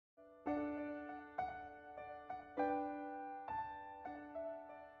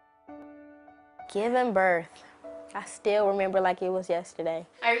Giving birth. I still remember like it was yesterday.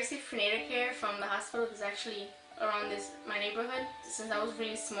 I received prenatal care from the hospital that's actually around my neighborhood. Since I was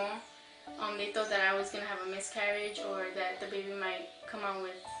really small, they thought that I was going to have a miscarriage or that the baby might come out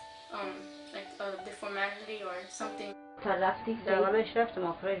with like a deformity or something.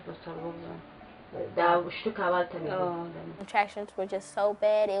 Contractions were just so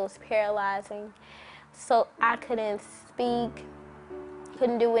bad, it was paralyzing. So I couldn't speak,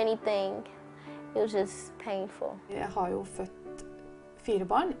 couldn't do anything. It was just painful. Jeg har jo født 4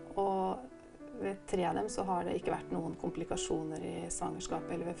 barn, og ved 3 av dem så har det ikke vært noen komplikasjoner i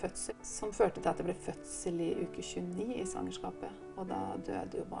svangerskapet eller ved fødsel, som førte til at det ble fødsel i uke 29 i svangerskapet, og da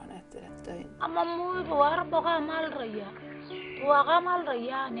døde jo barnet etter et døgn.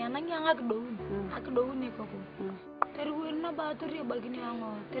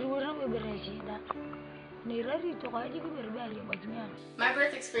 My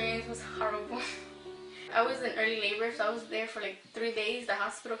birth experience was horrible. I was in early labor, so I was there for like 3 days. The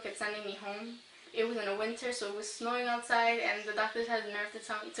hospital kept sending me home. It was in the winter, so it was snowing outside, and the doctors had the nerve to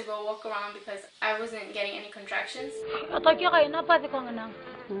tell me to go walk around because I wasn't getting any contractions.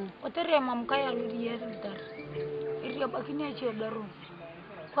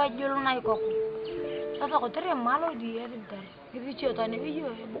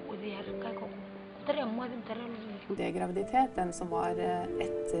 Det graviditet, den som var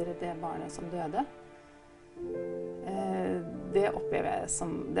etter det barnet som døde, det opplever jeg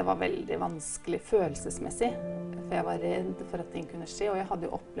som det var veldig vanskelig følelsesmessig, for jeg var redd for at ting kunne skje, og jeg hadde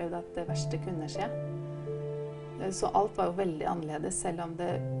jo opplevd at det verste kunne skje. Så alt var jo veldig annerledes, selv om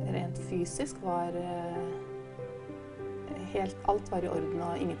det rent fysisk var alt var i orden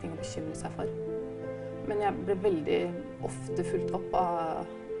og ingenting å bekymre seg for. Men jeg ble veldig ofte fulgt opp av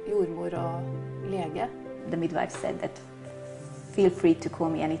jordmor og lege. The midwife said that feel free to call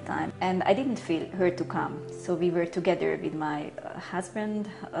me anytime, and I didn't feel her to come, so we were together with my husband.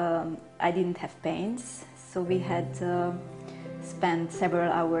 I didn't have pains, so we had spent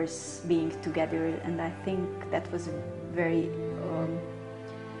several hours being together, and I think that was a very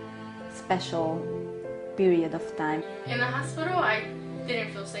special period of time. In the hospital, I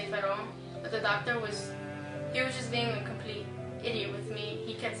didn't feel safe at all. The doctor was just being a complete idiot with me.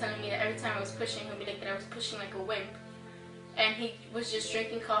 He kept telling me that every time I was pushing, he'd be like that I was pushing like a wimp. And he was just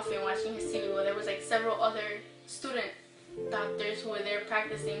drinking coffee and watching his TV. Well, there was like several other student doctors who were there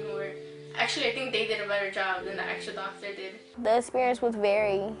practicing who were... Actually, I think they did a better job than the actual doctor did. The experience was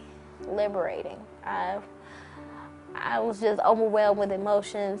very liberating. I was just overwhelmed with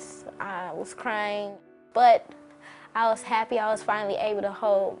emotions. I was crying, but I was happy I was finally able to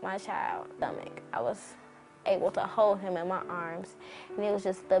hold my child's stomach. I was able to hold him in my arms, and it was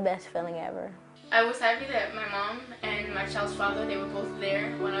just the best feeling ever. I was happy that my mom and my child's father, they were both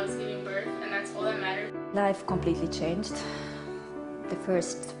there when I was giving birth, and that's all that mattered. Life completely changed. The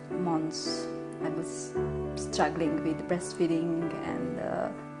first months I was struggling with breastfeeding and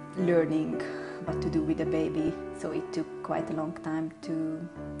learning what to do with the baby, so it took quite a long time to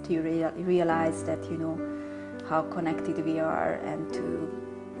realize that, you know, how connected we are, and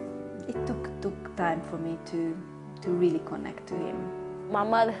it took time for me to really connect to him. My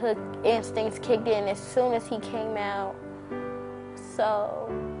motherhood instincts kicked in as soon as he came out, so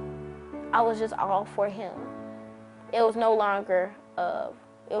I was just all for him. It was no longer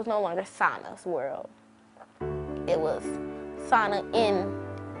Sana's world. It was Sana in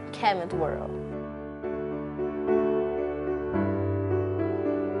Kevin's world.